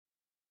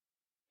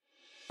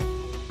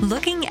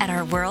Looking at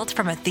our world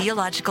from a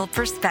theological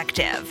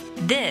perspective.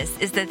 This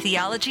is the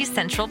Theology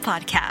Central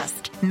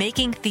Podcast,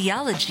 making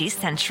theology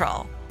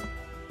central.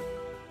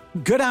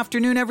 Good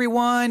afternoon,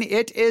 everyone.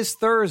 It is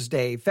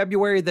Thursday,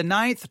 February the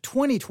 9th,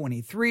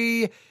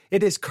 2023.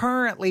 It is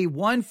currently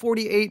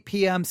 1:48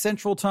 p.m.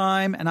 Central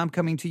Time, and I'm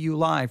coming to you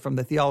live from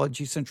the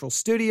Theology Central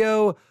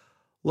studio,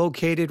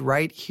 located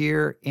right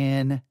here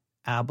in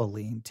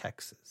Abilene,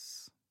 Texas.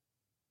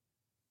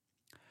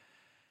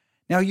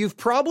 Now, you've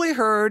probably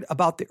heard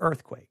about the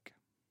earthquake,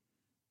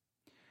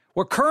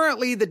 where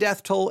currently the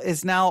death toll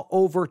is now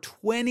over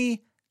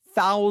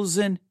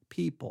 20,000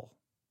 people.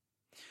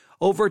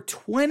 Over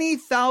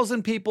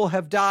 20,000 people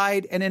have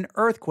died in an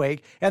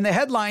earthquake, and the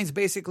headlines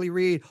basically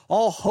read,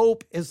 all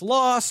hope is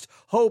lost,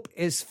 hope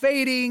is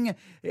fading.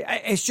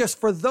 It's just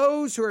for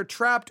those who are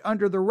trapped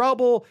under the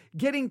rubble,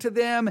 getting to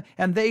them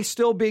and they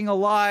still being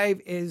alive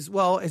is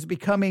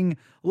becoming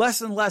less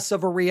and less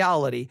of a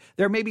reality.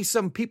 There may be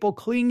some people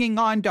clinging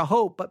on to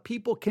hope, but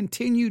people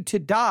continue to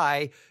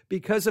die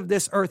because of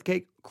this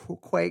earthquake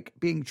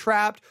being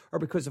trapped or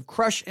because of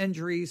crush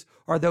injuries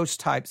or those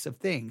types of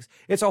things.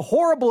 It's a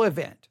horrible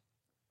event.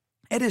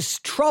 It is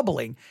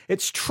troubling.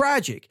 It's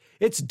tragic.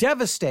 It's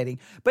devastating.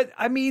 But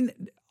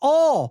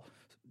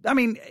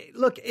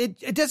look,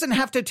 it doesn't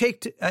have to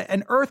take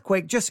an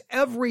earthquake. Just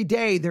every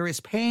day there is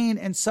pain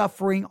and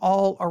suffering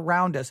all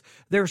around us.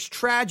 There's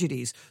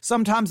tragedies,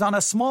 sometimes on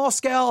a small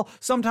scale,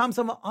 sometimes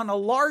on a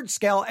large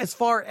scale as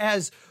far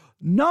as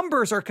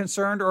numbers are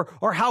concerned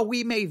or how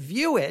we may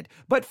view it.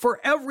 But for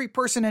every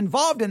person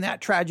involved in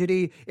that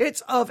tragedy, it's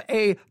of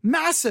a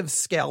massive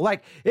scale.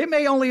 Like, it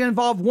may only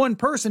involve one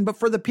person, but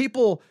for the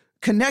people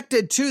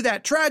connected to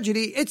that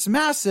tragedy, it's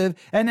massive.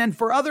 And then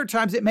for other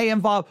times, it may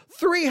involve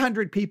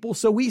 300 people.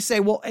 So we say,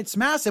 well, it's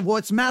massive. Well,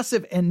 it's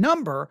massive in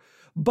number,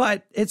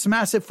 but it's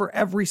massive for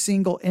every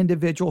single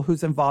individual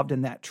who's involved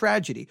in that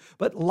tragedy.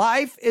 But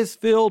life is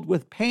filled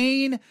with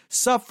pain,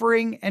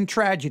 suffering, and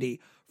tragedy,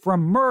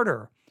 from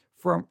murder,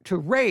 to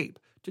rape,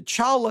 to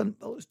child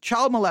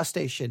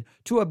molestation,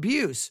 to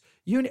abuse,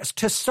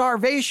 to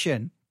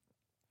starvation,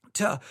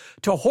 to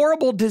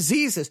horrible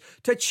diseases,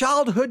 to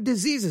childhood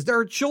diseases. There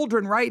are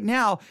children right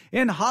now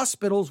in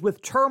hospitals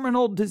with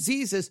terminal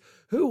diseases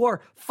who are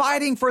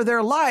fighting for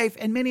their life,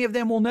 and many of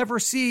them will never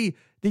see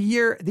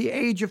the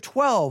age of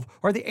 12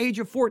 or the age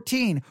of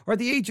 14 or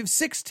the age of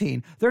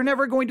 16. They're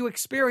never going to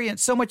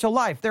experience so much of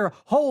life. Their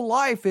whole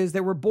life is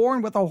they were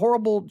born with a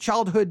horrible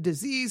childhood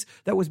disease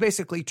that was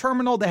basically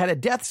terminal. They had a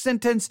death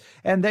sentence,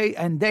 and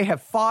they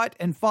have fought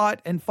and fought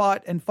and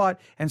fought and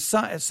fought. And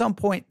at some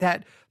point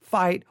that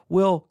fight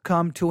will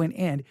come to an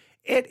end.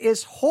 It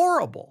is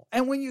horrible.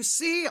 And when you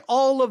see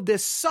all of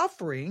this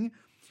suffering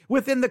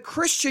within the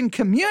Christian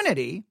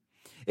community,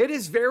 it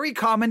is very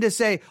common to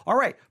say, all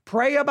right,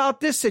 pray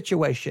about this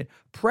situation,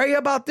 pray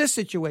about this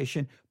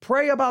situation,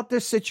 pray about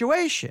this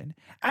situation.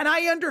 And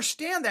I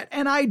understand that.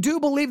 And I do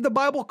believe the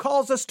Bible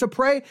calls us to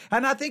pray.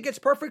 And I think it's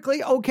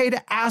perfectly okay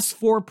to ask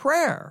for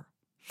prayer.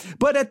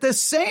 But at the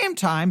same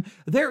time,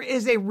 there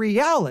is a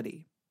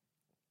reality.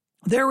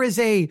 There is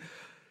a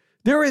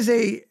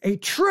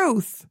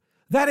truth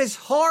that is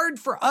hard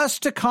for us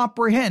to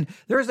comprehend.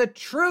 There's a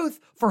truth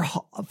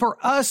for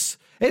us.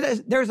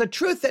 There's a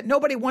truth that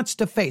nobody wants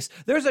to face.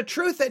 There's a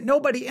truth that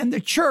nobody in the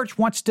church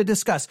wants to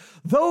discuss.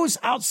 Those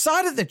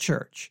outside of the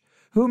church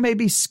who may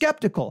be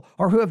skeptical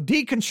or who have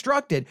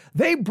deconstructed,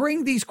 they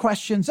bring these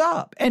questions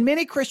up. And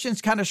many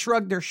Christians kind of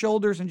shrug their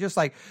shoulders and just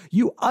like,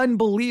 you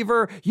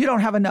unbeliever, you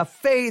don't have enough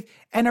faith,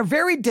 and are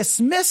very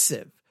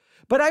dismissive.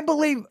 But I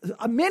believe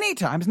many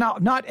times, now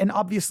not in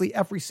obviously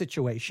every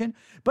situation,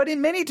 but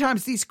in many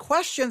times these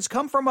questions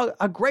come from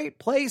a great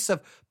place of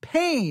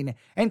pain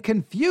and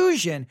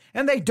confusion,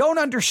 and they don't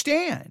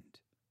understand.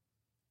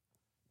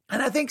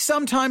 And I think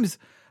sometimes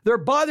they're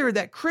bothered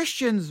that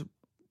Christians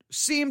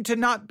seem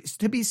to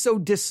be so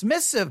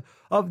dismissive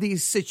of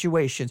these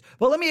situations.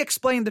 Well, let me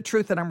explain the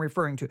truth that I'm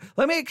referring to.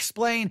 Let me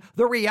explain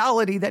the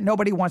reality that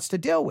nobody wants to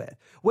deal with.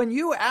 When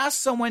you ask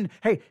someone,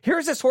 hey,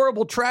 here's this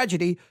horrible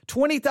tragedy,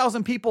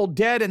 20,000 people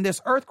dead in this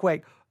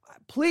earthquake,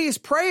 please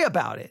pray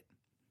about it.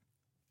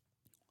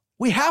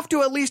 We have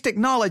to at least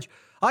acknowledge,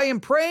 I am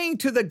praying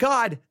to the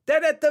God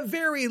that at the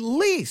very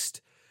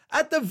least,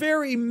 at the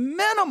very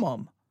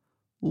minimum,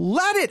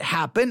 let it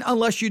happen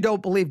unless you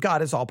don't believe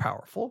God is all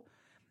powerful.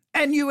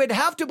 And you would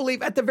have to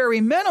believe at the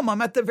very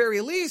minimum, at the very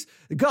least,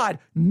 God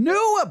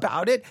knew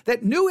about it,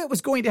 that knew it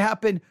was going to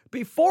happen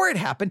before it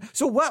happened.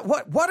 So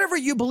whatever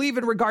you believe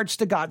in regards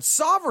to God's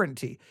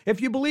sovereignty,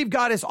 if you believe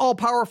God is all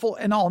powerful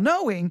and all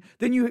knowing,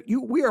 then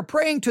we are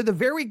praying to the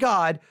very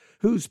God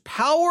whose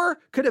power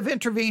could have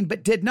intervened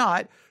but did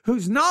not,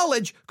 whose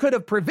knowledge could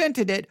have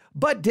prevented it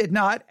but did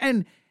not.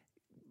 And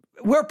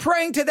we're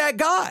praying to that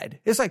God.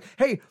 It's like,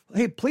 hey,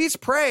 please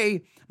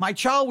pray. My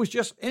child was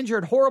just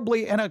injured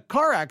horribly in a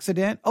car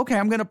accident. Okay,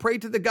 I'm going to pray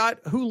to the God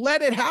who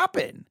let it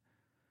happen,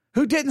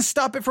 who didn't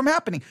stop it from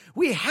happening.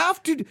 We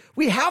have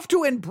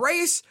to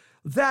embrace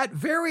that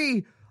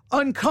very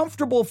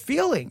uncomfortable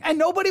feeling, and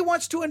nobody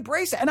wants to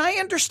embrace it. And I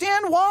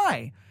understand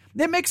why.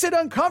 it makes it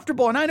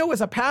uncomfortable. And I know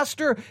as a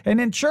pastor and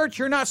in church,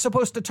 you're not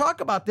supposed to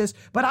talk about this,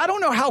 but I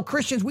don't know how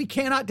Christians, we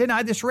cannot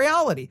deny this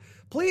reality.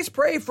 Please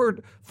pray for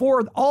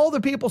all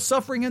the people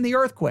suffering in the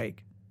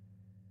earthquake.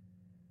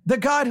 The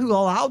God who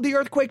allowed the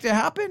earthquake to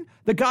happen,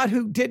 the God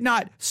who did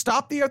not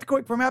stop the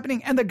earthquake from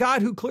happening, and the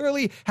God who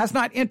clearly has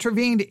not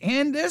intervened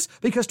in this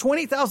because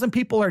 20,000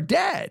 people are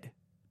dead.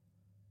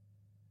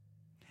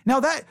 Now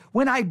that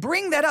when I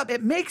bring that up,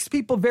 it makes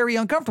people very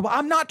uncomfortable.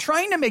 I'm not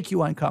trying to make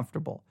you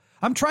uncomfortable.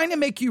 I'm trying to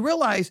make you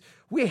realize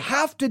we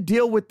have to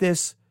deal with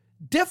this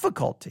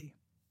difficulty.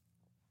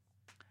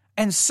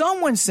 And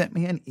someone sent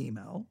me an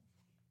email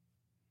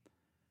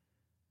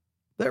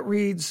that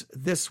reads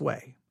this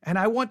way. And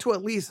I want to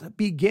at least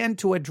begin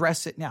to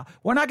address it now.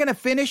 We're not going to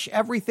finish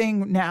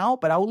everything now,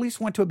 but I at least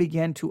want to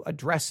begin to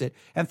address it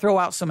and throw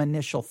out some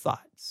initial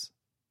thoughts.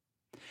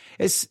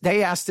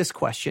 They asked this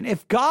question: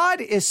 if God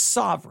is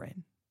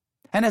sovereign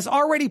and has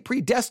already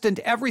predestined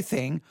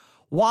everything,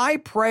 why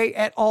pray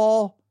at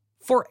all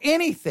for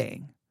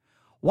anything?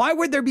 Why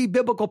would there be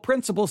biblical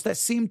principles that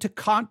seem to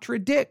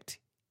contradict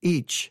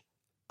each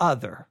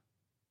other?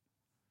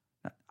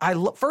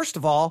 First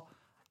of all,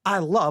 I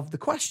love the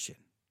question.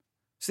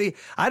 See,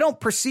 I don't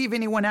perceive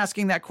anyone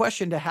asking that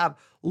question to have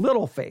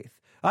little faith.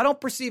 I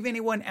don't perceive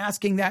anyone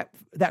asking that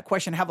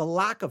question to have a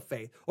lack of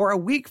faith or a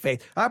weak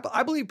faith.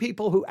 I believe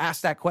people who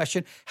ask that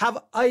question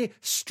have a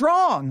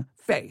strong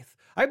faith.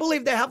 I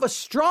believe they have a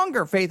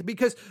stronger faith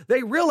because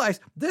they realize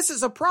this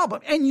is a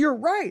problem. And you're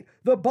right.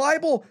 The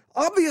Bible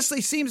obviously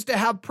seems to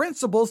have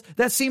principles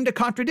that seem to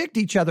contradict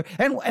each other.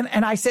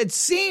 And I said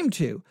seem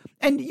to.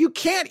 And you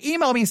can't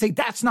email me and say,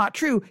 that's not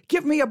true.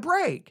 Give me a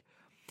break.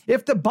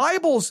 If the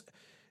Bible's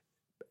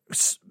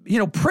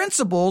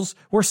principles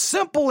were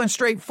simple and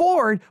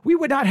straightforward, we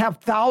would not have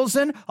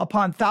thousands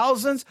upon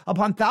thousands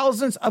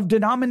of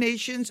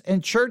denominations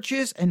and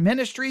churches and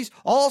ministries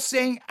all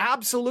saying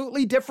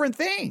absolutely different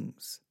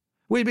things.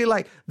 We'd be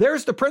like,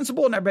 there's the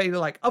principle, and everybody would be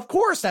like, of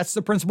course, that's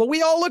the principle.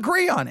 We all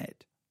agree on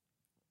it.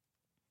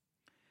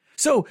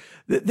 So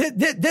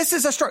this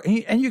is a struggle.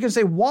 And you can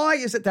say, why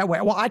is it that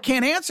way? Well, I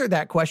can't answer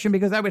that question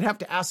because I would have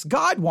to ask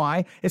God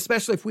why,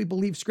 especially if we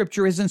believe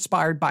Scripture is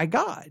inspired by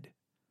God.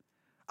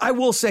 I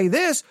will say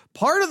this,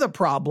 part of the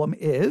problem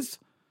is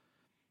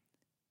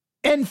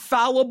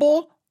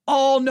infallible,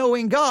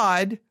 all-knowing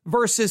God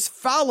versus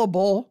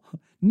fallible,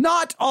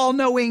 not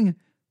all-knowing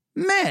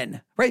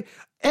men, right?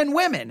 And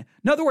women.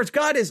 In other words,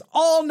 God is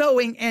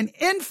all-knowing and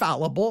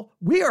infallible.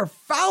 We are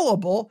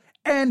fallible,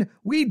 and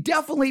we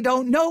definitely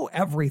don't know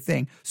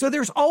everything. So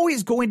there's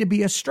always going to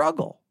be a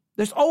struggle.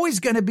 There's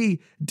always going to be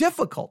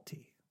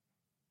difficulty.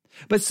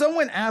 But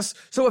someone asks,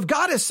 so if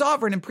God is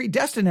sovereign and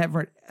predestined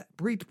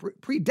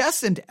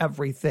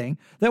everything,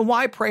 then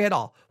why pray at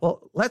all?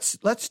 Well, let's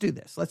do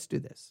this. Let's do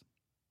this.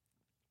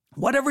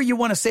 Whatever you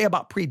want to say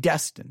about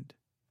predestined.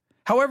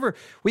 However,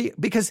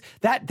 because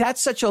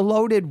that's such a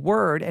loaded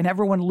word and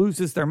everyone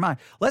loses their mind.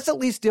 Let's at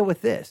least deal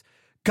with this.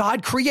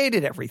 God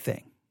created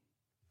everything.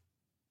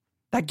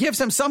 That gives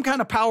him some kind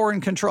of power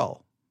and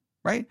control,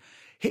 right?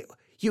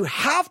 You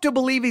have to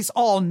believe he's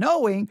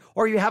all-knowing,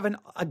 or you have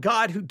a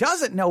God who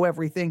doesn't know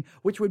everything,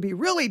 which would be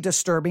really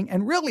disturbing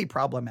and really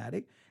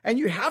problematic. And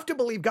you have to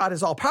believe God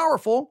is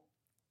all-powerful.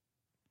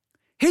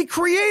 He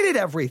created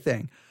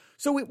everything.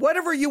 So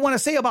whatever you want to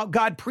say about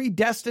God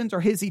predestined or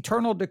his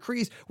eternal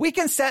decrees, we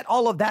can set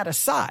all of that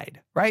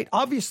aside, right?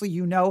 Obviously,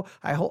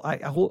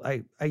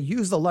 I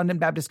use the London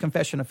Baptist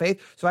Confession of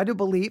Faith, so I do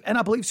believe, and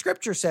I believe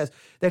Scripture says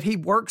that he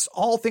works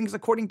all things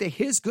according to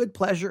his good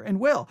pleasure and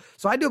will.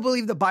 So I do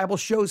believe the Bible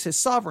shows his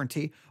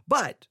sovereignty,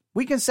 but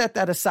we can set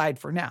that aside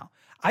for now.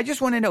 I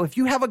just want to know if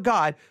you have a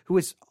God who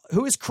is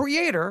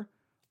creator,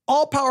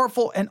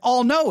 all-powerful, and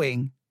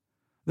all-knowing,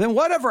 then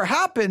whatever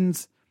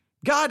happens,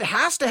 God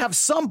has to have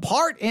some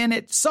part in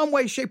it, some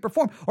way, shape, or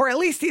form, or at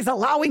least he's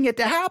allowing it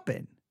to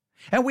happen.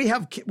 And we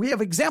have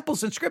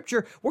examples in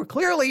Scripture where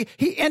clearly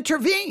he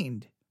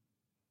intervened.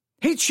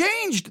 He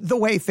changed the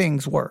way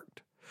things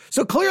worked.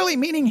 So clearly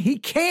meaning he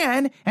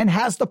can and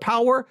has the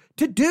power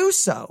to do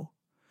so.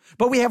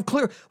 But we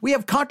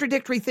have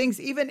contradictory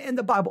things even in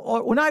the Bible,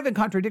 or not even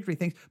contradictory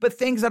things, but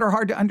things that are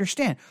hard to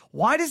understand.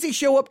 Why does he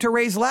show up to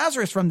raise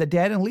Lazarus from the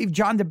dead and leave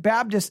John the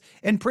Baptist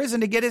in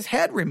prison to get his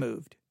head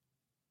removed?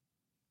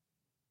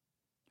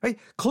 Right?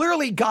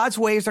 Clearly, God's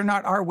ways are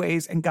not our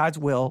ways, and God's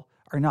will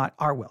are not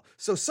our will.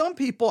 So some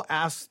people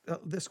ask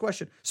this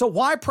question, so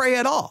why pray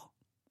at all?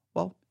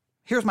 Well,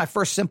 here's my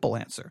first simple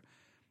answer.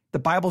 The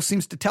Bible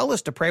seems to tell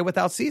us to pray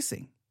without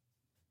ceasing.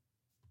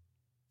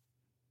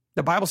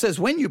 The Bible says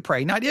when you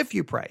pray, not if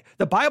you pray.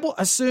 The Bible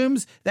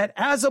assumes that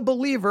as a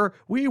believer,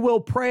 we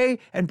will pray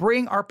and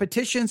bring our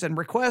petitions and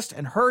requests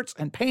and hurts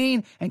and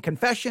pain and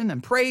confession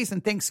and praise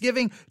and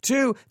thanksgiving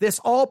to this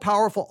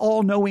all-powerful,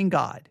 all-knowing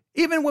God,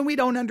 even when we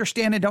don't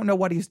understand and don't know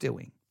what he's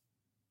doing.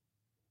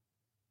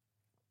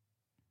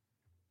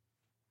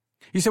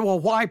 You say, well,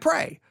 why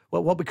pray?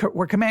 Well,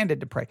 we're commanded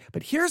to pray.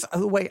 But here's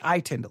the way I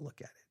tend to look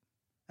at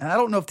it. And I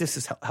don't know if this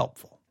is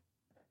helpful.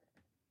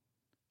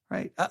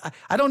 right?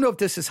 I don't know if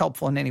this is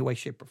helpful in any way,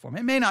 shape, or form.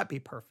 It may not be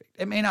perfect.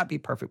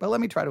 But let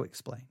me try to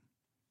explain.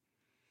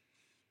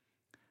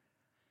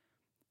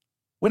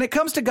 When it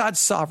comes to God's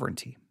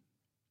sovereignty,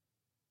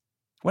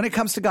 when it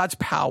comes to God's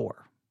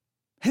power,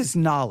 his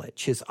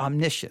knowledge, his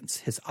omniscience,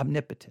 his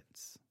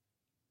omnipotence,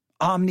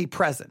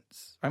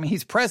 omnipresence. I mean,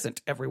 he's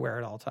present everywhere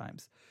at all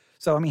times.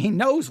 So, I mean, he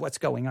knows what's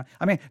going on.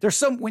 I mean,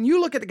 when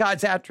you look at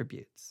God's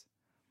attributes,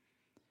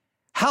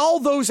 how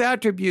those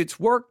attributes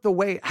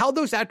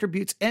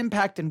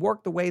impact and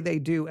work the way they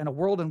do in a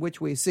world in which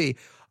we see,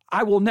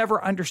 I will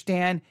never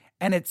understand,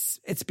 and it's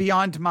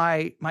beyond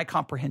my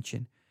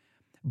comprehension.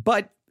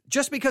 But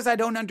just because I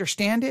don't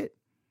understand it,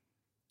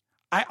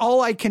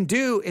 all I can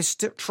do is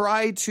to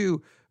try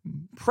to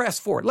press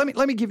forward.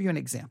 Let me give you an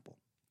example.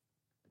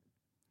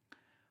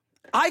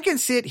 I can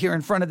sit here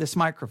in front of this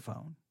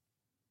microphone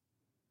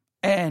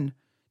and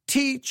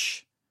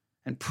teach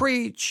and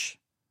preach,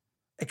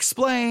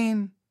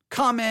 explain,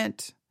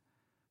 comment,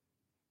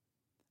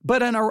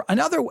 but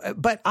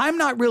but I'm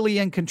not really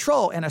in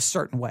control in a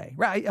certain way,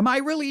 right? Am I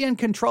really in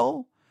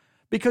control?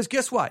 Because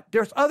guess what?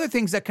 There's other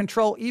things that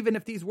control, even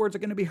if these words are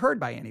going to be heard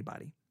by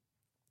anybody.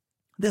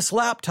 This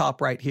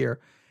laptop right here,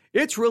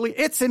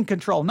 it's in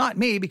control, not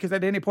me, because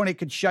at any point it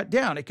could shut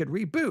down, it could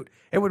reboot,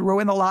 it would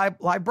ruin the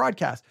live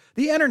broadcast.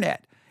 The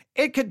internet,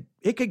 it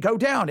could go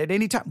down at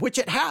any time, which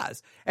it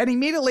has. And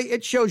immediately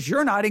it shows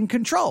you're not in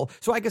control.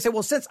 So I can say,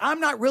 well, since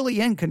I'm not really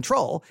in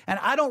control and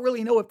I don't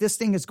really know if this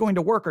thing is going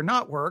to work or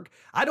not work,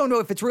 I don't know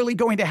if it's really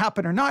going to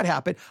happen or not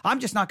happen, I'm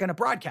just not going to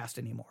broadcast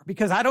anymore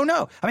because I don't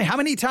know. I mean, how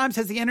many times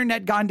has the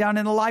internet gone down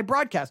in a live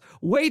broadcast?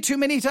 Way too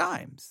many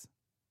times.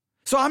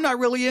 So I'm not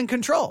really in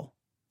control.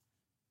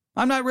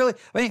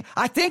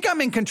 I think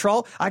I'm in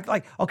control.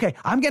 Okay,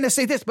 I'm going to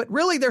say this, but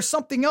really there's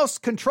something else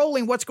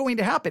controlling what's going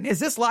to happen. Is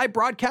this live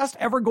broadcast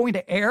ever going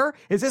to air?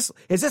 Is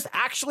this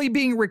actually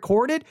being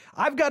recorded?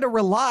 I've got to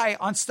rely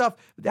on stuff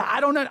that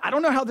I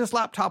don't know how this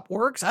laptop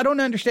works. I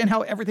don't understand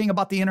how everything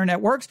about the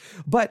internet works.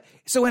 But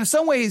so in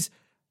some ways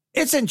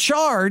it's in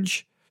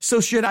charge.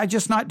 So should I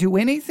just not do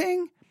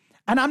anything?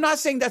 And I'm not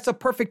saying that's a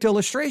perfect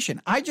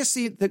illustration. I just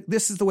see that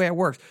this is the way it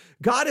works.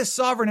 God is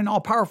sovereign and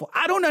all powerful.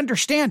 I don't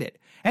understand it.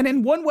 And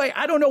in one way,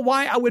 I don't know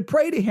why I would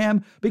pray to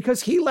him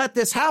because he let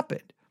this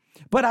happen.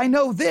 But I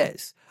know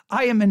this,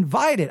 I am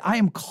invited, I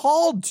am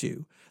called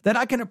to, that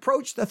I can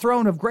approach the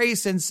throne of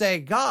grace and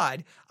say,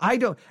 God, I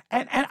don't,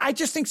 and I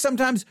just think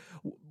sometimes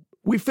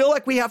we feel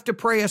like we have to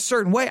pray a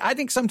certain way. I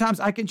think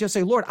sometimes I can just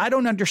say, Lord, I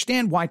don't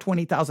understand why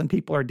 20,000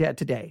 people are dead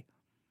today.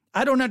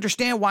 I don't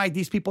understand why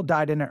these people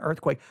died in an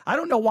earthquake. I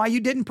don't know why you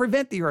didn't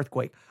prevent the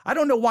earthquake. I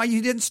don't know why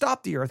you didn't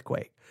stop the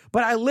earthquake.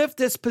 But I lift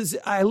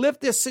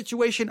this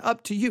situation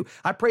up to you.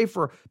 I pray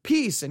for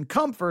peace and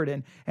comfort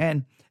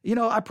and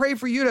I pray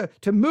for you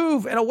to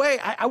move in a way.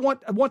 I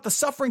want the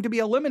suffering to be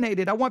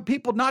eliminated. I want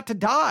people not to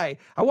die.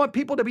 I want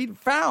people to be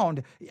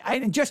found.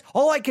 And just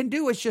all I can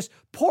do is just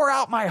pour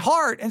out my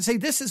heart and say,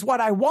 this is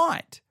what I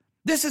want.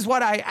 This is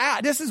what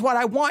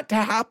I want to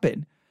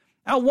happen.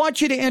 I want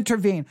you to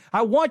intervene.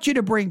 I want you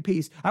to bring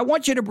peace. I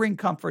want you to bring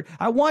comfort.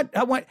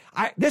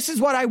 This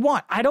is what I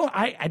want.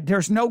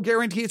 There's no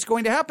guarantee it's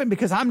going to happen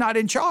because I'm not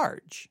in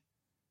charge.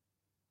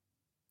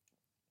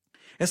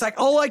 It's like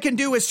all I can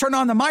do is turn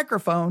on the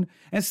microphone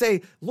and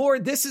say,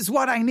 Lord, this is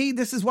what I need.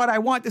 This is what I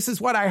want. This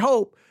is what I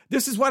hope.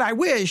 This is what I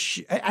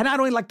wish. And I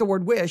don't even like the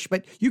word wish,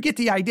 but you get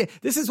the idea.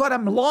 This is what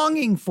I'm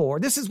longing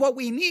for. This is what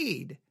we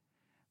need.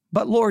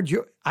 But Lord,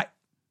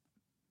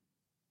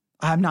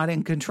 I'm not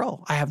in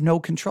control. I have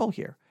no control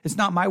here. It's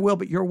not my will,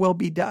 but your will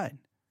be done.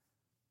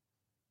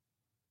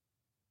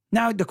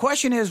 Now, the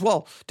question is,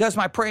 well, does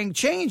my praying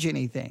change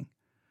anything?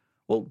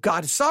 Well,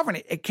 God is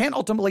sovereign. It can't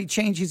ultimately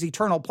change his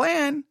eternal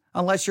plan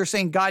unless you're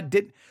saying God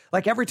did.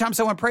 Like every time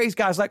someone prays,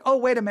 God's like, oh,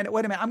 wait a minute.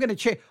 I'm going to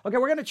change. Okay,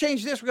 we're going to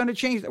change this. We're going to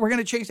change that. We're going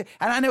to change that.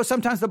 And I know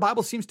sometimes the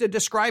Bible seems to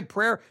describe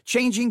prayer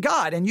changing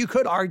God. And you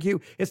could argue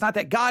it's not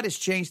that God has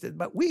changed it,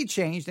 but we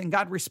changed and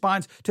God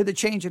responds to the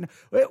change. And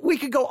we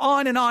could go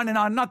on and on and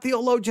on. Not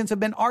theologians have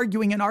been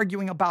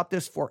arguing about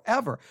this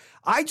forever.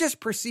 I just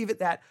perceive it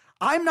that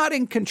I'm not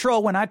in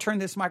control when I turn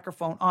this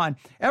microphone on.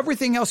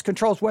 Everything else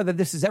controls whether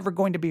this is ever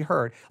going to be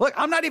heard. Look,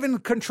 I'm not even in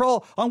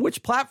control on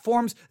which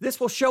platforms this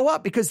will show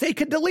up because they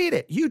could delete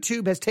it.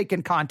 YouTube has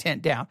taken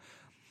content down.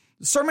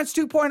 Sermons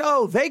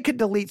 2.0, they could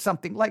delete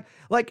something.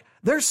 Like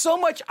there's so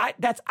much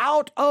that's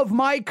out of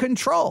my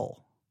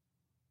control.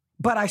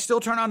 But I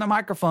still turn on the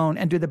microphone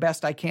and do the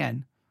best I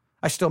can.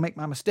 I still make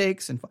my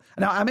mistakes. And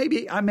now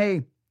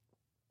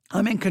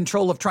I'm in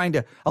control of trying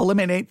to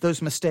eliminate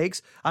those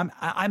mistakes.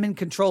 I'm in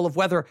control of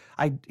whether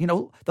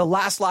the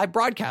last live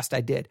broadcast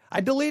I did,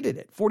 I deleted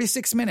it.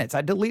 46 minutes,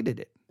 I deleted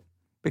it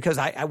because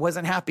I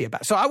wasn't happy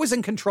about it. So I was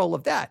in control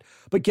of that.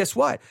 But guess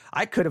what?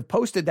 I could have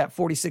posted that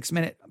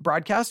 46-minute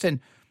broadcast and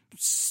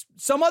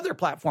some other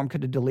platform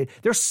could have deleted.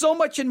 There's so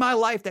much in my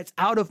life that's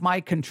out of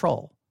my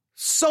control.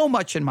 So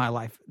much in my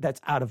life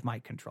that's out of my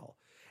control.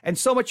 And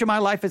so much of my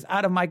life is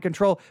out of my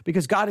control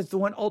because God is the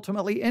one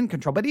ultimately in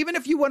control. But even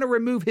if you want to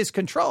remove his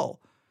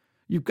control,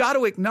 you've got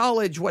to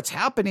acknowledge what's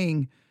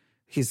happening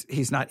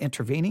He's not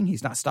intervening.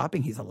 He's not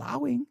stopping. He's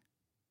allowing,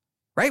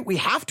 right? We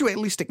have to at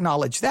least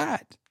acknowledge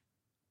that.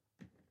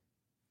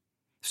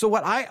 So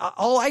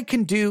all I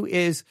can do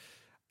is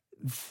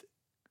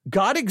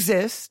God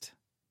exists.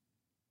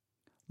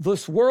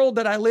 This world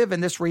that I live in,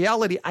 this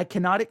reality, I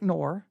cannot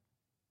ignore.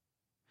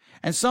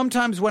 And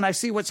sometimes when I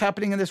see what's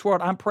happening in this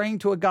world, I'm praying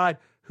to a God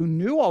who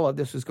knew all of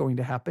this was going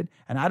to happen.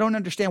 And I don't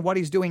understand what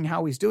he's doing,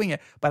 how he's doing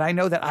it. But I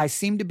know that I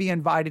seem to be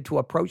invited to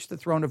approach the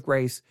throne of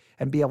grace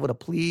and be able to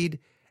plead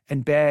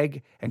and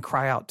beg and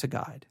cry out to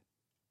God.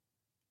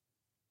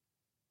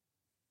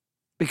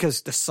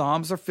 Because the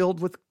Psalms are filled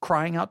with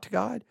crying out to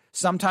God,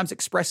 sometimes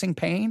expressing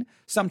pain,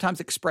 sometimes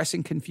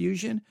expressing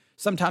confusion,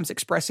 sometimes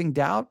expressing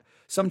doubt,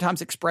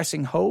 sometimes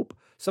expressing hope,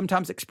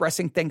 sometimes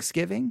expressing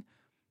thanksgiving,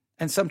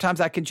 and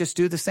sometimes I can just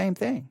do the same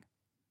thing.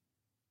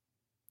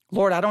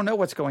 Lord, I don't know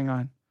what's going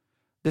on.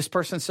 This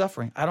person's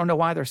suffering. I don't know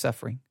why they're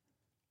suffering.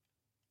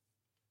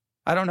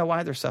 I don't know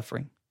why they're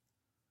suffering.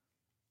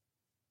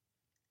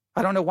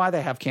 I don't know why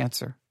they have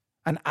cancer.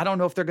 And I don't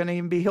know if they're going to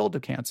even be healed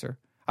of cancer.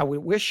 I would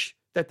wish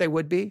that they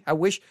would be. I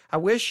wish,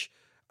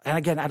 and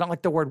again, I don't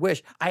like the word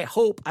wish. I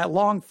hope, I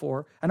long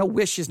for. I know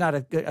wish is not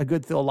a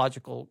good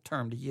theological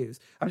term to use.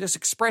 I'm just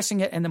expressing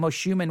it in the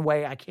most human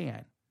way I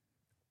can.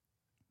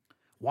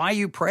 Why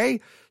you pray?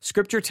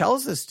 Scripture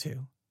tells us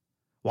to.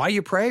 Why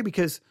you pray?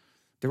 Because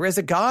there is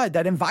a God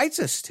that invites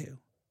us to.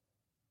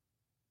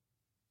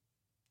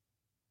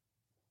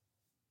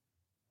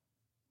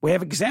 We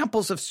have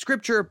examples of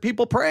Scripture of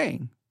people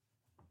praying.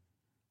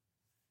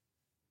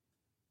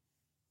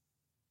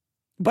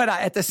 But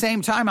at the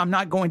same time, I'm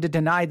not going to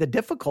deny the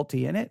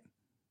difficulty in it.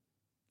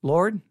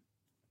 Lord,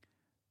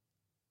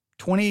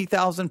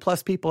 20,000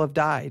 plus people have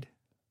died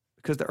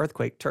because of the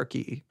earthquake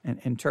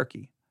in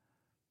Turkey.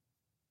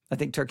 I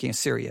think Turkey and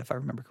Syria, if I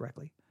remember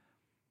correctly.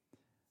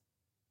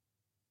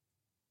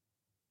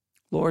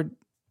 Lord,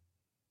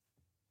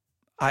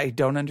 I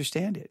don't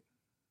understand it.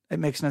 It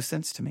makes no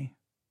sense to me.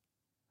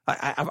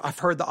 I've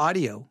heard the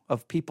audio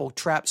of people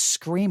trapped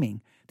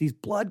screaming, these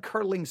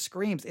blood-curdling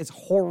screams. It's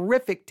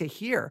horrific to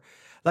hear.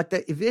 Like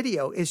the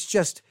video is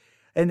just,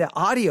 and the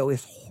audio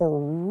is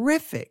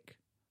horrific.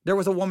 There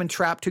was a woman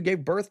trapped who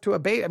gave birth to a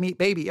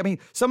baby. I mean,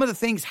 some of the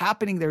things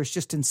happening there is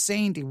just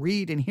insane to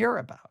read and hear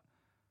about.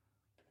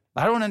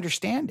 I don't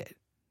understand it,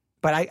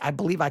 but I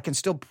believe I can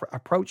still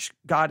approach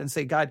God and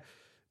say, God,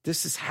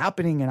 this is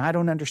happening and I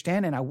don't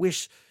understand, and I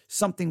wish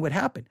something would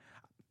happen.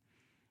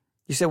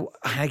 You say, well,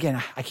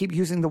 again, I keep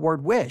using the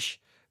word wish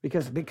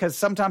because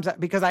sometimes,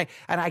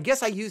 I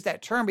guess I use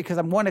that term because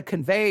I want to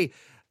convey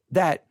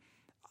that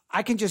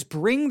I can just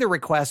bring the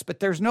request, but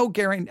there's no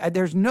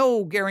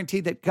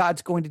guarantee that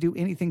God's going to do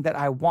anything that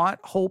I want,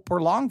 hope,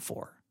 or long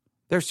for.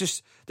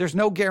 There's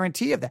no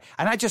guarantee of that.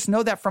 And I just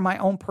know that from my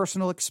own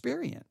personal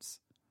experience.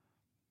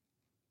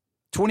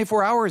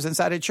 24 hours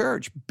inside a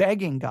church,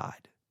 begging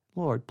God,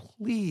 Lord,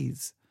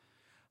 please,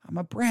 I'm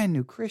a brand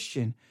new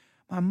Christian.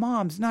 My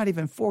mom's not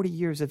even 40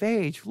 years of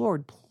age.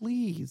 Lord,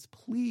 please,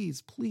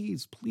 please,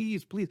 please,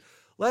 please, please,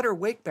 let her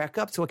wake back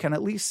up so I can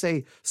at least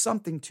say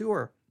something to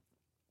her.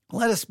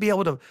 Let us be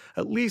able to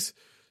at least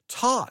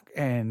talk.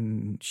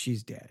 And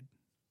she's dead.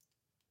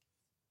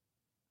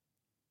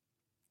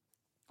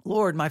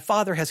 Lord, my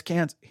father has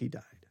cancer. He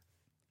died.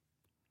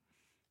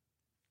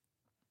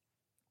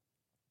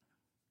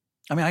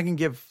 I mean, I can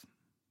give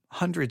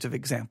hundreds of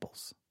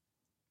examples.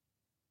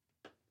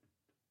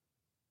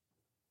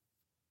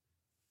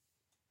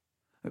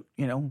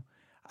 You know,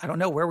 I don't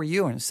know, where were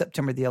you on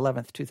September the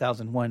 11th,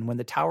 2001, when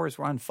the towers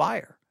were on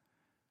fire?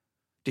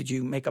 Did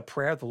you make a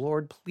prayer? The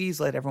Lord, please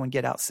let everyone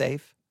get out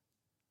safe.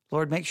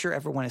 Lord, make sure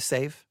everyone is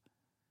safe.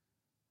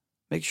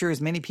 Make sure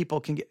as many people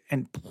can get,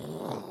 and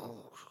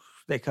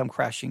they come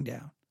crashing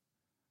down.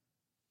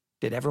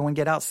 Did everyone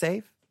get out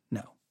safe?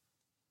 No.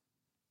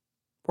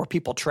 Were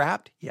people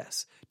trapped?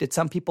 Yes. Did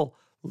some people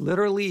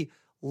literally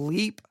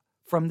leap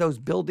from those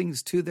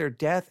buildings to their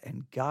death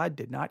and God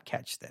did not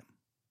catch them?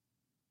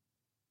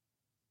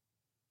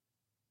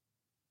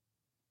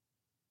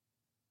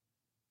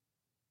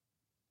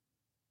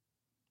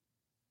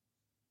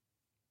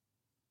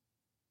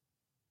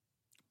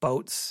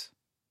 Boats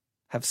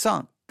have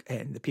sunk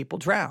and the people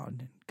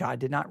drowned. God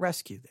did not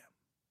rescue them.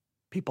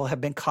 People have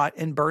been caught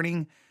in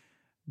burning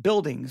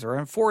buildings or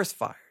in forest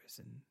fires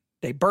and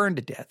they burned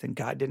to death and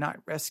God did not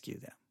rescue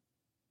them.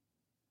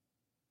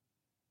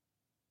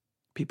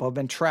 People have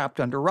been trapped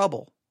under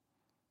rubble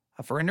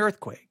for an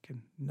earthquake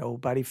and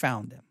nobody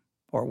found them.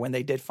 Or when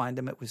they did find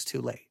them, it was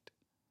too late.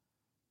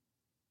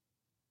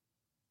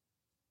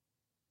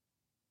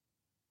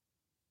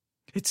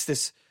 It's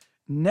this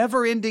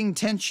never-ending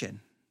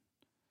tension.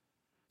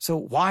 So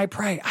why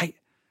pray?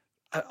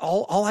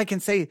 All I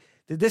can say,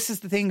 this is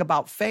the thing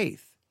about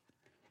faith.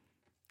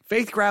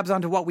 Faith grabs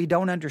onto what we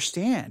don't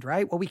understand,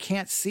 right? What we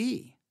can't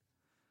see.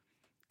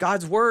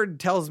 God's word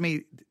tells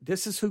me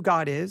this is who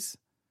God is.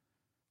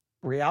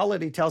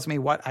 Reality tells me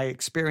what I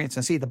experience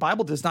and see. The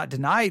Bible does not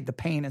deny the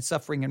pain and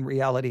suffering and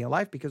reality in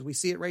life because we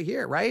see it right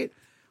here, right?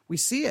 We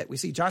see it. We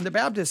see John the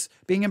Baptist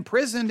being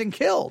imprisoned and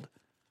killed.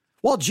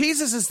 Well,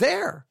 Jesus is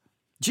there.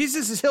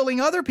 Jesus is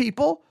healing other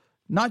people,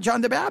 not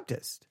John the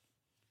Baptist.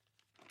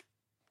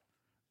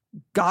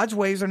 God's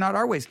ways are not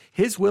our ways.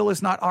 His will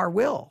is not our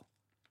will.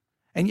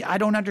 And I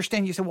don't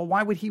understand. You say, well,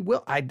 why would he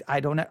will? I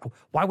don't know.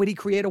 Why would he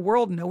create a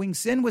world knowing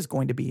sin was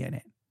going to be in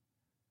it?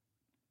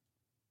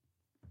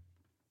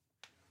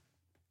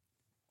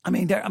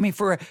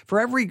 For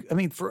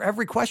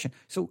every question.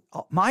 So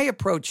my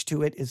approach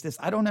to it is this: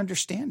 I don't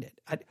understand it.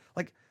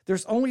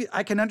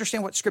 I can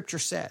understand what Scripture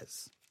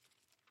says.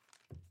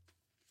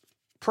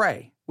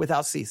 Pray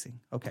without ceasing.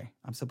 Okay,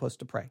 I'm supposed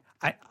to pray.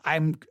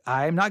 I'm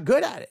not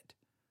good at it.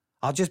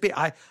 I'll just be.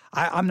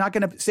 I'm not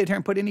going to sit here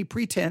and put any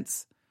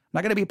pretense. I'm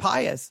not going to be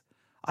pious.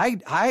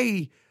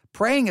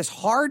 Praying is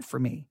hard for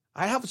me.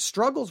 I have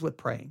struggles with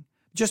praying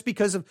just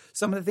because of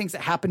some of the things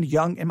that happened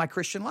young in my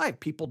Christian life.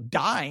 People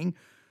dying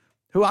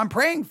who I'm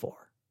praying for.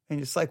 And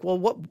it's like, well,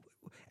 what?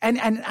 And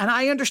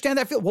I understand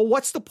that feel. Well,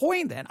 what's the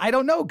point then? I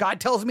don't know.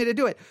 God tells me to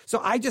do it. So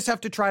I just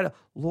have to try to,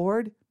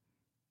 Lord,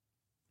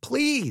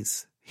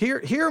 please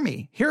hear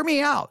me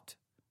out.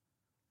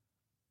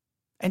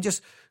 And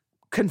just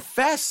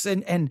confess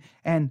and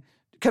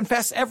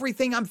confess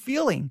everything I'm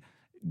feeling.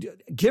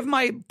 Give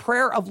my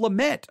prayer of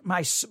lament,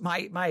 my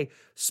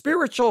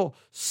spiritual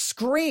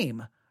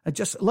scream,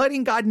 just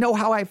letting God know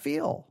how I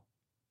feel.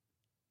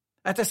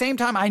 At the same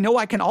time, I know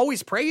I can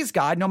always praise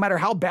God no matter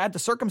how bad the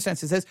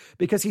circumstances is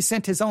because he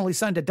sent his only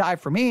son to die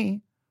for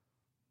me.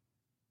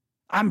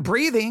 I'm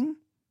breathing.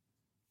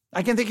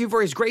 I can thank you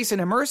for his grace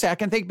and mercy. I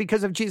can thank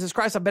because of Jesus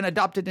Christ, I've been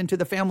adopted into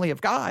the family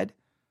of God.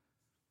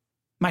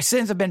 My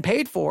sins have been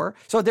paid for.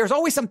 So there's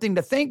always something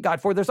to thank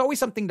God for. There's always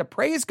something to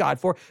praise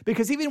God for,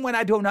 because even when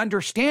I don't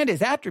understand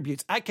his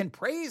attributes, I can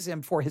praise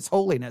him for his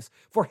holiness,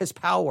 for his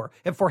power,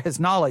 and for his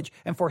knowledge,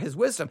 and for his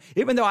wisdom.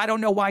 Even though I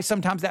don't know why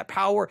sometimes that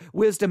power,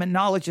 wisdom, and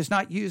knowledge is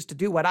not used to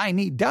do what I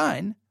need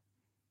done.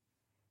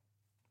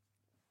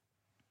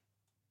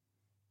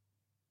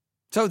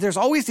 So there's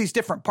always these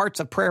different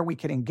parts of prayer we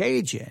can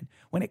engage in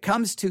when it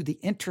comes to the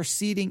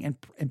interceding and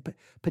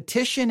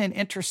petition and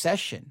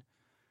intercession.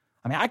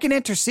 I can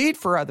intercede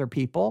for other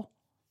people,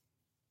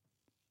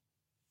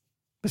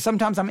 but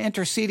sometimes I'm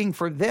interceding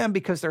for them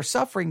because they're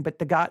suffering, but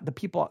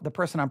the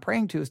person I'm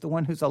praying to is the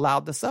one who's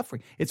allowed the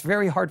suffering. It's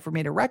very hard for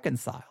me to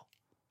reconcile.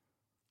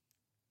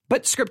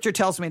 But Scripture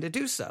tells me to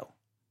do so.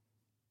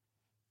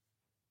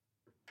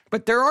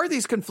 But there are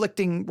these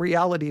conflicting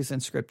realities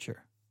in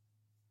Scripture.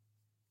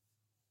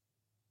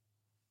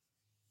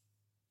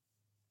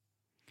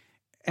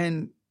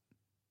 And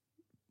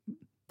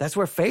that's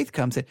where faith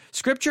comes in.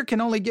 Scripture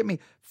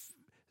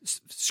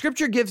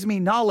gives me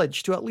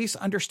knowledge to at least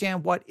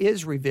understand what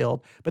is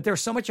revealed, but there's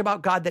so much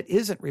about God that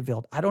isn't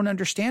revealed. I don't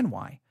understand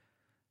why.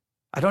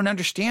 I don't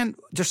understand.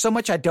 There's so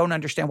much I don't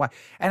understand why.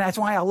 And that's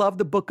why I love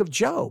the book of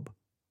Job.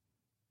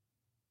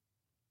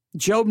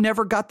 Job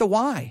never got the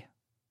why.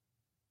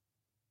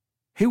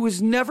 He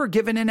was never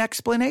given an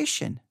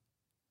explanation.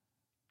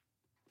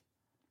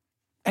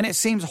 And it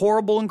seems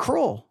horrible and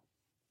cruel.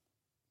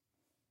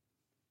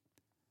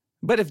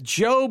 But if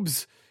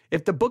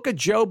the book of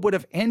Job would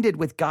have ended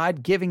with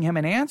God giving him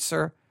an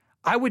answer,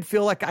 I would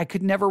feel like I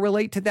could never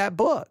relate to that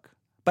book.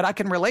 But I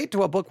can relate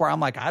to a book where I'm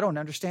like, I don't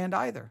understand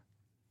either.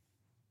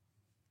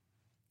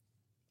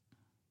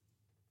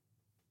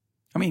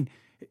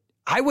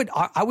 I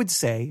would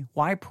say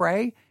why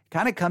pray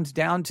kind of comes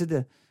down to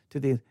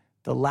the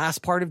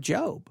last part of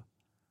Job.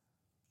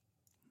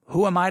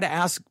 Who am I to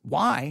ask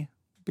why?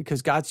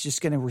 Because God's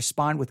just going to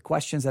respond with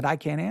questions that I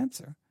can't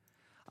answer.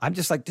 I'm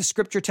just like, does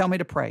Scripture tell me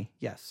to pray?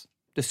 Yes.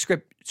 Does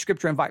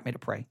Scripture invite me to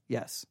pray?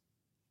 Yes.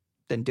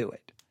 Then do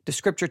it. Does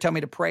Scripture tell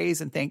me to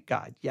praise and thank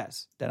God?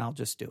 Yes. Then I'll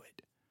just do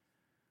it.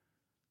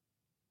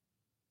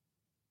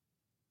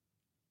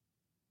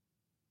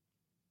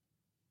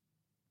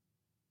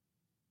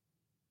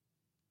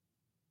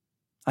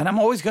 And I'm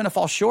always going to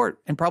fall short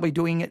and probably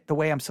doing it the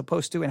way I'm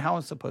supposed to and how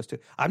I'm supposed to.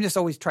 I'm just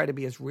always trying to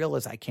be as real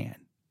as I can.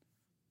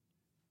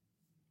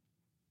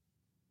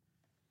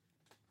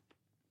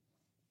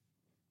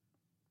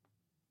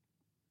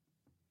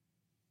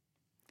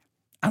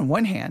 On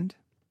one hand,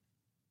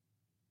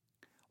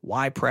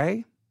 why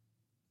pray?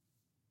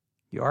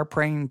 You are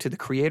praying to the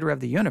creator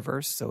of the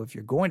universe. So if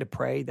you're going to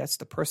pray, that's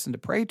the person to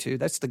pray to.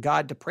 That's the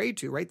God to pray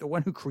to, right? The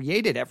one who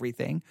created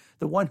everything,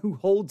 the one who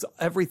holds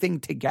everything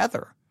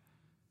together.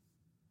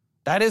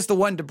 That is the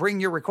one to bring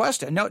your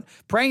request in. No,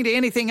 praying to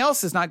anything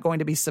else is not going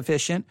to be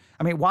sufficient.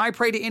 Why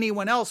pray to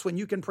anyone else when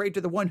you can pray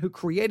to the one who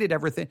created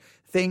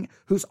everything,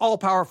 who's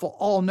all-powerful,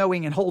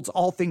 all-knowing, and holds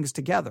all things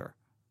together?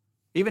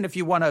 Even if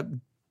you want to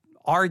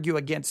argue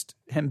against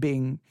him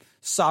being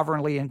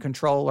sovereignly in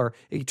control or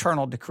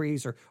eternal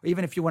decrees, or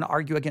even if you want to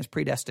argue against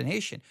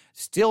predestination,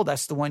 still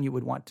that's the one you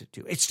would want to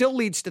do. It still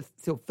leads to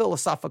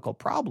philosophical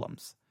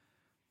problems.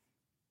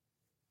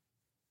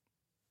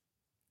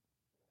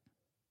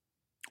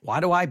 Why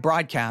do I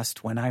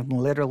broadcast when I'm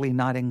literally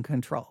not in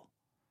control?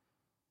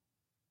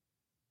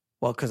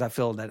 Well, because I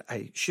feel that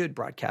I should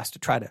broadcast to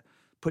try to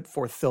put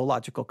forth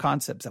theological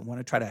concepts that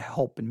want to try to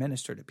help and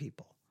minister to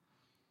people.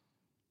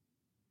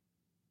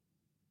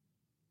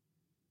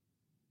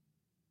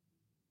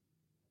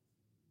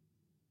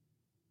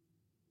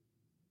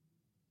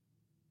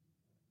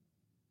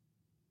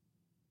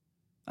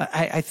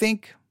 I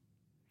think,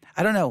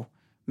 I don't know,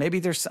 maybe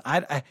there's,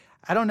 I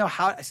don't know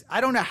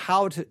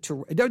how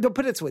to don't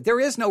put it this way. There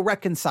is no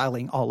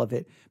reconciling all of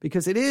it,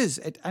 because it is,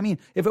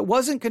 if it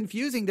wasn't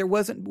confusing, there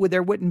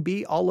wouldn't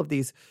be all of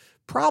these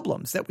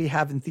problems that we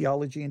have in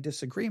theology and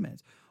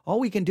disagreements. All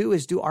we can do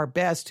is do our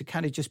best to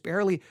kind of just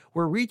we're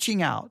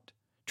reaching out,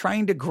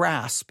 trying to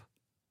grasp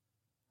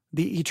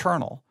the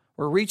eternal.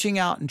 We're reaching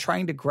out and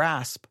trying to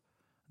grasp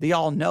the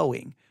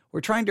all-knowing.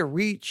 We're trying to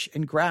reach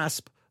and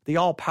grasp the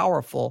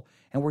all-powerful,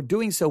 and we're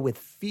doing so with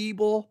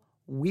feeble,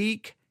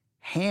 weak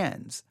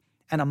hands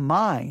and a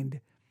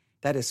mind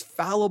that is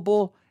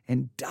fallible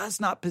and does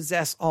not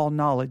possess all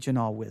knowledge and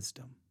all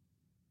wisdom.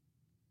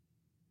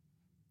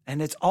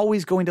 And it's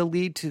always going to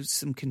lead to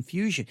some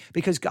confusion,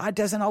 because God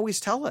doesn't always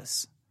tell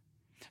us.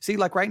 See,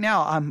 like right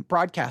now, I'm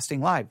broadcasting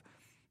live.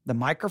 The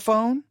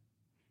microphone,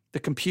 the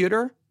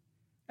computer,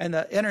 and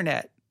the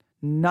internet,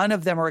 none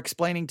of them are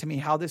explaining to me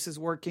how this is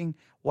working,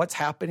 what's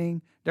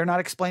happening. They're not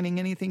explaining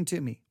anything to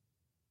me.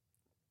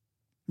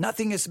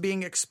 Nothing is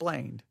being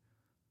explained.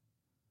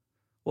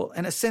 Well,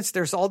 in a sense,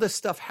 there's all this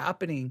stuff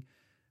happening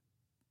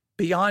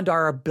beyond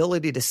our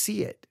ability to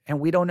see it, and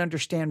we don't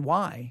understand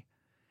why.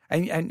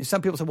 And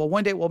some people say, well,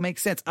 one day it will make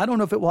sense. I don't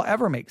know if it will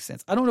ever make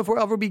sense. I don't know if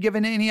we'll ever be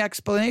given any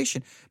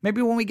explanation.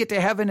 Maybe when we get to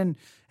heaven, and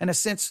in a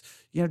sense,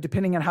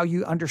 depending on how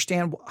you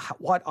understand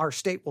what our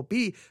state will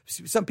be,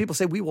 some people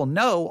say we will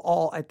know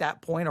all at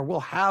that point, or we'll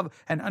have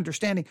an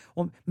understanding.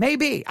 Well,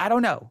 maybe, I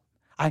don't know.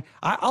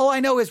 All I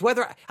know is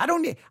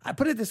I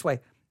put it this way.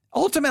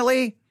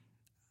 Ultimately,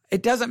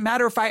 it doesn't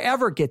matter if I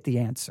ever get the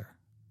answer.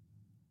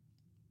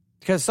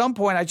 Because at some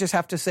point I just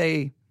have to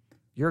say,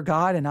 you're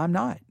God and I'm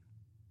not.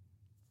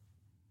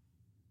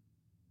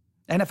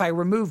 And if I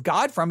remove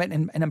God from it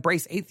and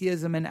embrace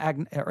atheism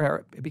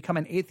or become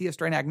an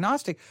atheist or an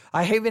agnostic,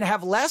 I even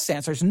have less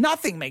answers.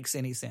 Nothing makes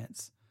any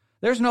sense.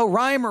 There's no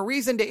rhyme or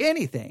reason to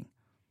anything.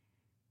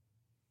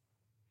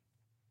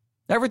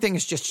 Everything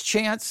is just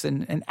chance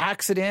and an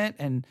accident,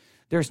 and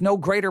there's no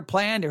greater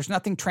plan. There's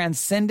nothing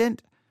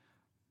transcendent.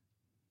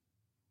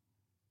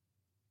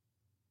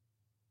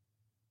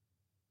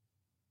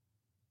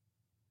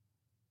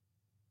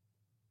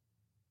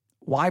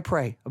 Why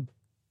pray? A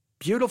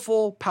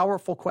beautiful,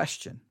 powerful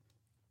question.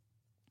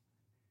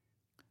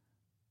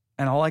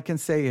 And all I can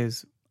say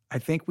is, I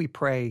think we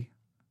pray.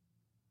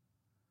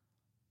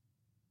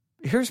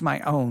 Here's my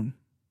own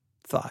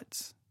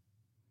thoughts.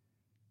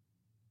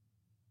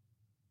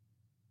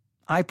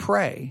 I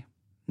pray,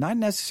 not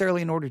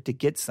necessarily in order to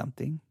get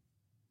something.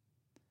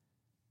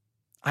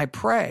 I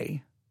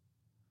pray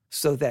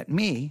so that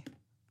me,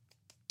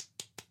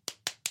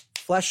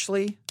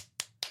 fleshly,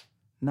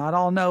 not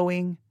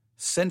all-knowing,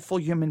 sinful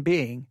human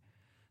being,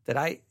 that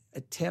I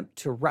attempt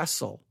to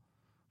wrestle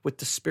with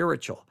the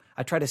spiritual.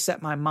 I try to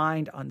set my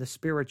mind on the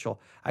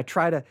spiritual.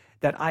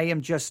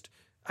 I'm just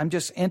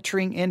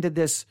entering into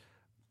this,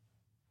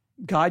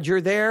 God,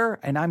 you're there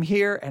and I'm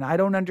here and I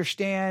don't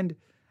understand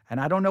and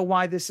I don't know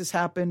why this has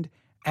happened.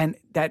 And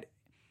that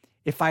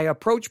if I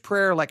approach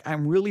prayer like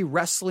I'm really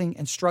wrestling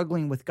and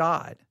struggling with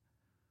God,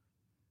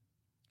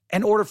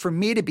 in order for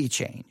me to be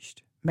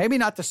changed, maybe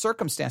not the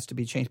circumstance to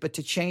be changed, but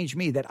to change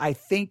me, that I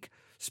think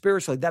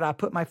spiritually, that I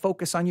put my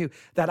focus on you,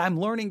 that I'm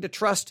learning to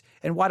trust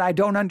in what I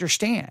don't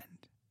understand.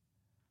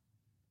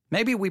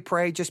 Maybe we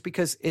pray just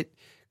because it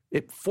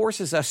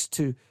forces us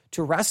to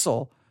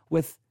wrestle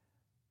with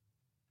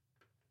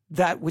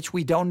that which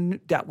we do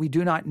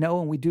not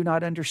know and we do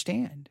not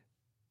understand.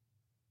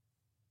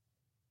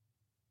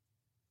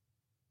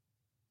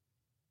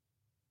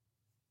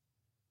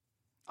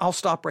 I'll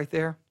stop right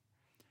there.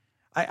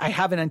 I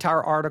have an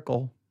entire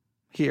article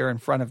here in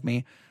front of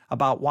me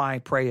about why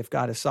pray if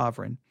God is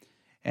sovereign.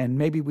 And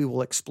maybe we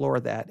will explore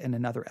that in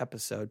another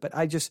episode. But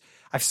I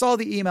saw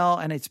the email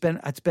and it's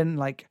been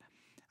like,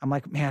 I'm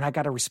like, man, I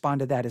got to respond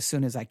to that as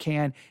soon as I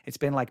can. It's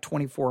been like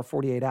 24 or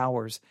 48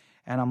 hours.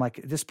 And I'm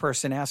like, this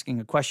person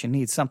asking a question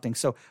needs something.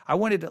 So I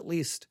wanted to at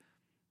least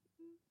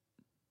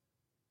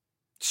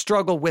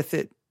struggle with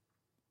it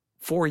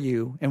for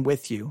you and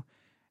with you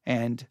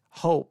and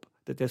hope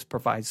that this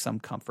provides some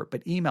comfort.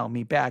 But email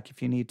me back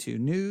if you need to,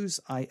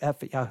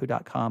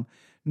 newsif@yahoo.com,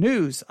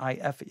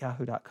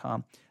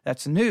 newsif@yahoo.com.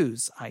 That's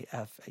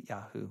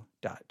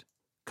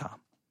newsif@yahoo.com.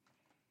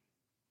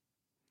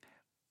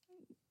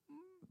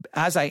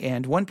 As I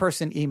end, one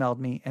person emailed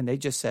me and they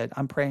just said,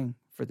 I'm praying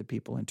for the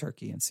people in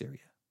Turkey and Syria.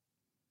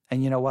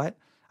 And you know what?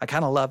 I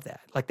kind of love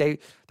that. Like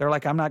they're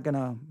like, I'm not going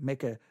to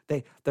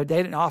they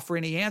didn't offer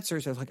any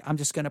answers. I was like, I'm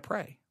just going to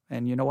pray.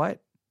 And you know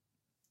what?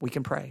 We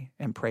can pray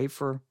and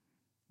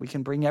we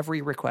can bring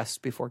every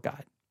request before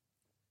God.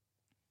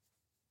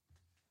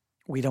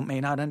 We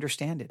may not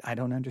understand it. I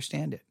don't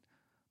understand it,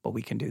 but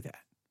we can do that.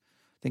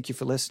 Thank you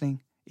for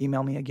listening.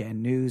 Email me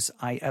again,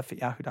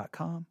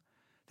 newsif@yahoo.com.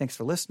 Thanks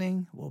for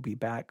listening. We'll be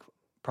back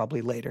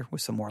probably later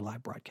with some more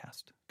live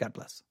broadcast. God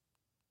bless.